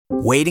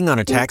Waiting on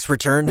a tax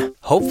return?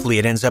 Hopefully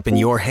it ends up in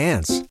your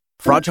hands.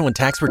 Fraudulent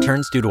tax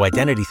returns due to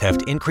identity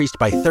theft increased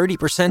by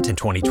 30% in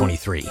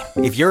 2023.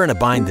 If you're in a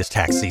bind this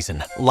tax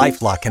season,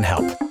 LifeLock can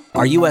help.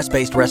 Our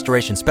U.S.-based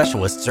restoration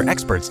specialists are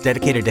experts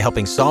dedicated to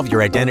helping solve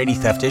your identity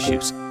theft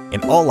issues.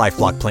 And all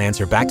LifeLock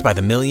plans are backed by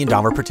the $1 Million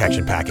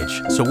Protection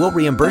Package. So we'll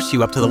reimburse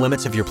you up to the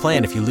limits of your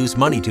plan if you lose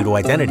money due to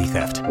identity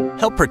theft.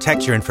 Help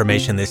protect your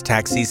information this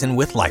tax season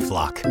with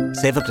LifeLock.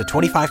 Save up to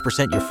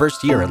 25% your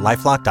first year at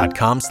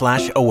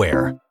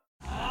LifeLock.com/aware.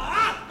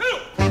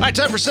 All right,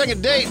 time for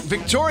second date.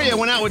 Victoria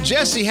went out with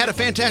Jesse, had a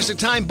fantastic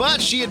time, but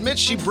she admits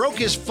she broke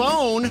his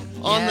phone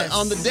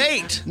on the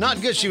date.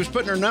 Not good. She was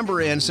putting her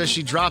number in, says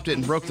she dropped it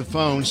and broke the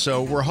phone.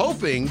 So we're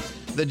hoping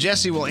that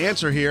Jesse will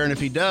answer here, and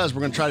if he does, we're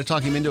going to try to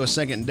talk him into a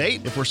second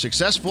date. If we're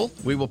successful,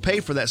 we will pay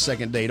for that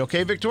second date.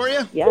 Okay,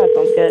 Victoria? Yeah,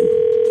 sounds good.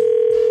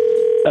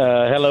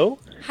 Hello?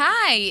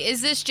 Hi,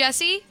 is this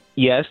Jesse?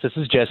 Yes, this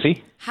is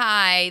Jesse.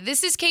 Hi,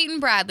 this is Cait and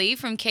Bradley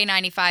from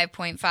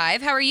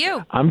K95.5. How are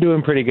you? I'm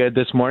doing pretty good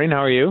this morning.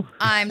 How are you?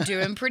 I'm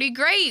doing pretty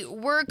great.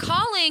 We're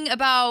calling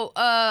about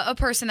a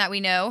person that we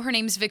know. Her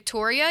name's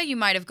Victoria. You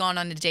might have gone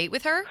on a date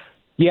with her.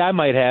 Yeah, I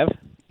might have.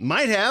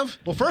 Might have.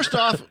 Well, first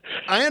off,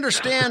 I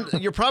understand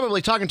you're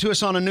probably talking to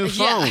us on a new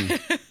phone.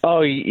 Yeah.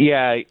 Oh,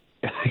 yeah.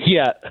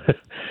 Yeah.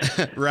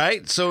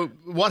 Right? So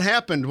what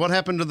happened? What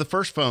happened to the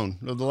first phone,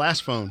 or the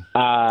last phone?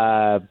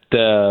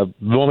 The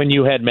woman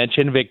you had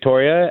mentioned,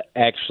 Victoria,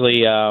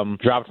 actually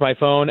dropped my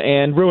phone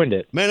and ruined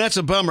it. Man, that's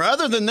a bummer.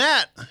 Other than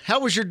that,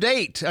 how was your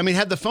date? I mean,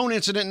 had the phone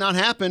incident not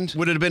happened,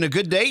 would it have been a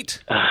good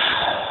date?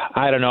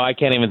 I don't know. I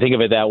can't even think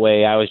of it that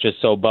way. I was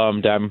just so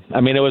bummed. It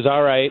was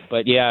all right,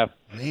 but yeah.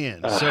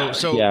 Man,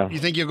 so yeah. You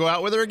think you'll go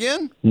out with her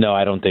again? No,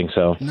 I don't think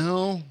so.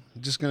 No?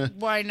 Just going to...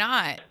 Why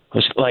not?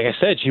 Like I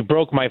said, she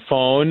broke my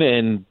phone,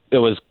 and it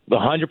was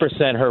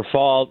 100% her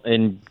fault.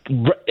 And I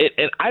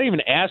didn't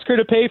even ask her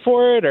to pay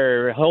for it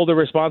or hold her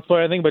responsible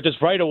or anything, but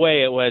just right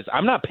away it was,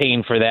 I'm not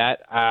paying for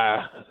that.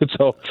 I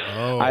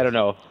don't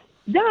know.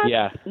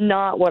 That's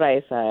not what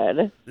I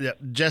said. Yeah,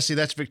 Jesse,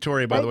 that's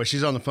Victoria, by the way.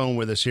 She's on the phone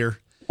with us here.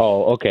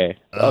 Oh, okay.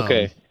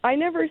 Okay. I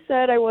never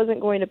said I wasn't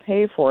going to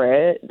pay for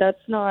it. That's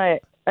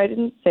not... I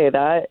didn't say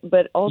that,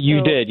 but also...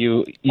 You did.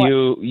 You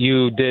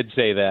did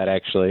say that,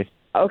 actually.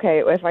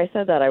 Okay, if I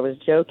said that, I was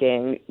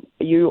joking.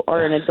 You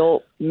are an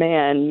adult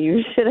man.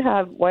 You should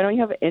have... Why don't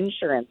you have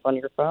insurance on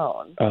your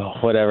phone? Oh,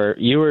 whatever.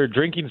 You were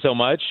drinking so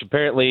much.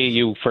 Apparently,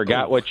 you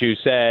forgot what you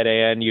said,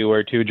 and you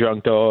were too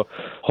drunk to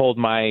hold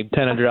my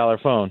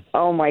 $1,000 phone.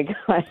 Oh, my God.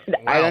 Wow.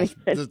 I don't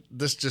even...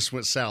 This just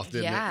went south,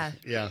 didn't it?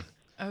 Yeah.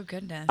 Oh,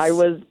 goodness.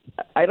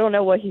 I don't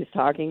know what he's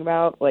talking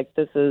about. Like,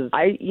 this is...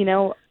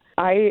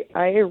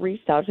 I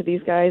reached out to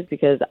these guys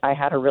because I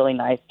had a really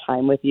nice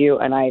time with you,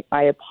 and I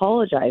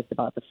apologized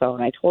about the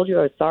phone. I told you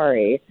I was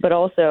sorry, but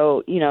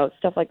also,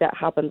 stuff like that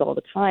happens all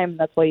the time.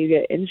 That's why you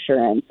get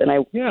insurance. And I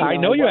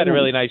know you had a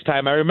really nice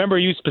time. I remember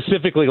you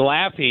specifically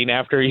laughing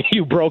after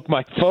you broke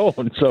my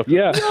phone. So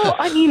yeah. No,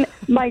 I mean,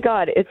 my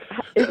God, it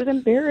was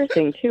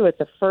embarrassing too. It's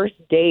a first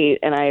date,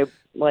 and I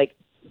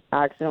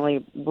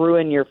accidentally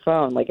ruin your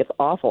phone. Like, it's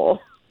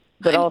awful.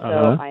 But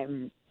also,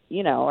 I'm.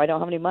 I don't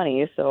have any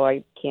money, so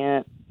I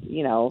can't,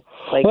 Well,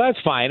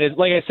 that's fine.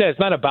 Like I said, it's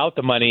not about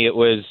the money. It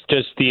was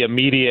just the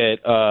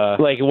immediate,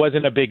 it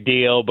wasn't a big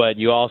deal, but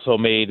you also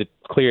made it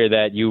clear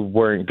that you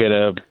weren't going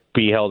to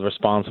be held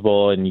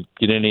responsible, and you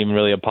didn't even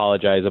really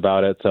apologize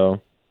about it,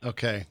 so...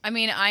 Okay. I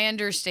mean, I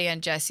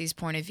understand Jesse's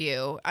point of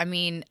view. I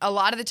mean, a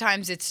lot of the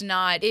times it's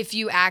not if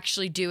you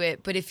actually do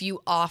it, but if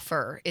you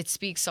offer, it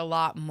speaks a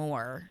lot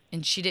more.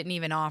 And she didn't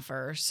even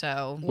offer,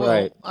 so. Well,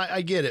 right.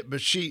 I get it, but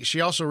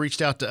she also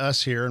reached out to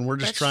us here, and we're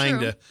just trying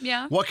to.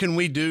 Yeah. What can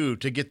we do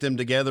to get them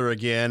together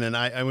again? And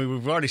I mean,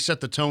 we've already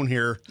set the tone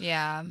here.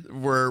 Yeah.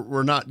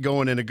 We're not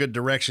going in a good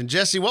direction.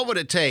 Jesse, what would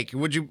it take?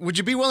 Would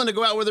you be willing to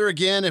go out with her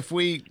again if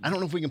we? I don't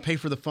know if we can pay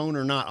for the phone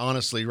or not.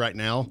 Honestly, right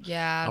now.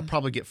 Yeah. I'll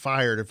probably get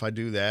fired if I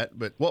do that.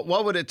 But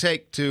what would it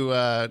take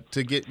to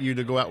get you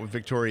to go out with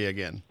Victoria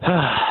again?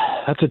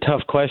 That's a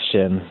tough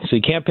question. So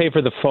you can't pay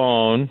for the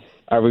phone.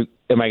 Am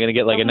I going to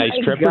get a nice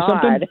trip or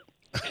something?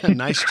 A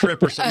nice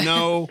trip or something?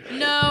 No.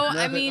 No,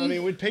 I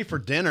mean, we'd pay for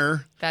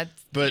dinner. But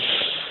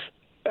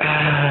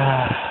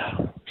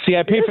see,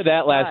 I paid for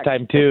that last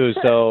time too,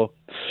 so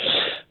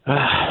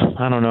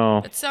I don't know.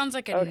 It sounds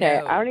like a okay.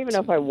 no. I don't even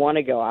know if I want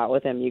to go out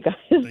with him, you guys.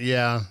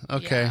 Yeah.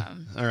 Okay. Yeah.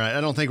 All right.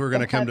 I don't think we're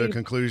going to come to a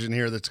conclusion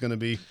here that's going to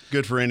be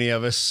good for any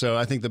of us. So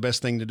I think the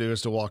best thing to do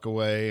is to walk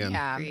away and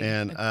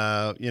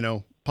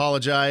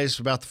apologize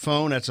about the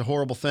phone. That's a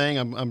horrible thing.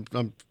 I'm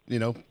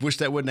wish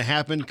that wouldn't have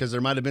happened because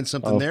there might have been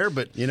something there,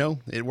 but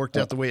it worked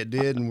out the way it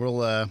did, and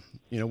we'll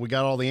we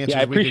got all the answers.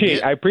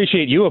 Yeah, I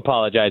appreciate you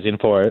apologizing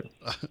for it.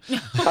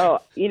 Oh,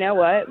 you know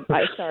what?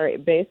 Sorry.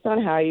 Based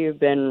on how you've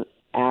been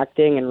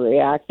acting and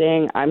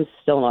reacting, I'm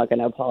still not going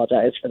to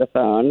apologize for the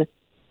phone.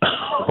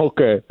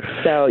 Okay.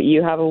 So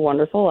you have a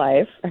wonderful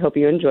life. I hope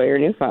you enjoy your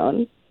new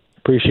phone.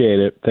 Appreciate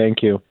it.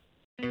 Thank you.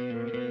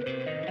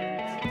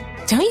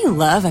 Don't you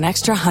love an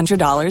extra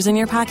 $100 in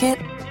your pocket?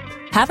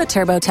 Have a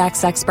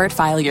TurboTax expert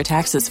file your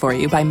taxes for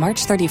you by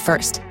March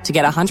 31st to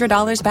get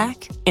 $100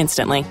 back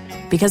instantly.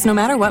 Because no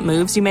matter what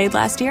moves you made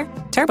last year,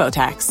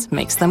 TurboTax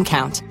makes them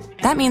count.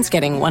 That means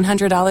getting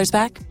 $100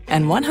 back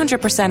and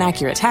 100%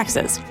 accurate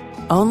taxes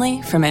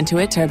only from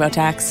Intuit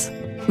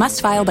TurboTax.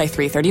 Must file by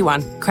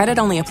 3/31. Credit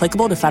only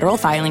applicable to federal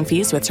filing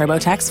fees with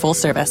TurboTax full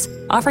service.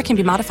 Offer can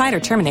be modified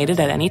or terminated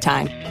at any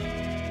time.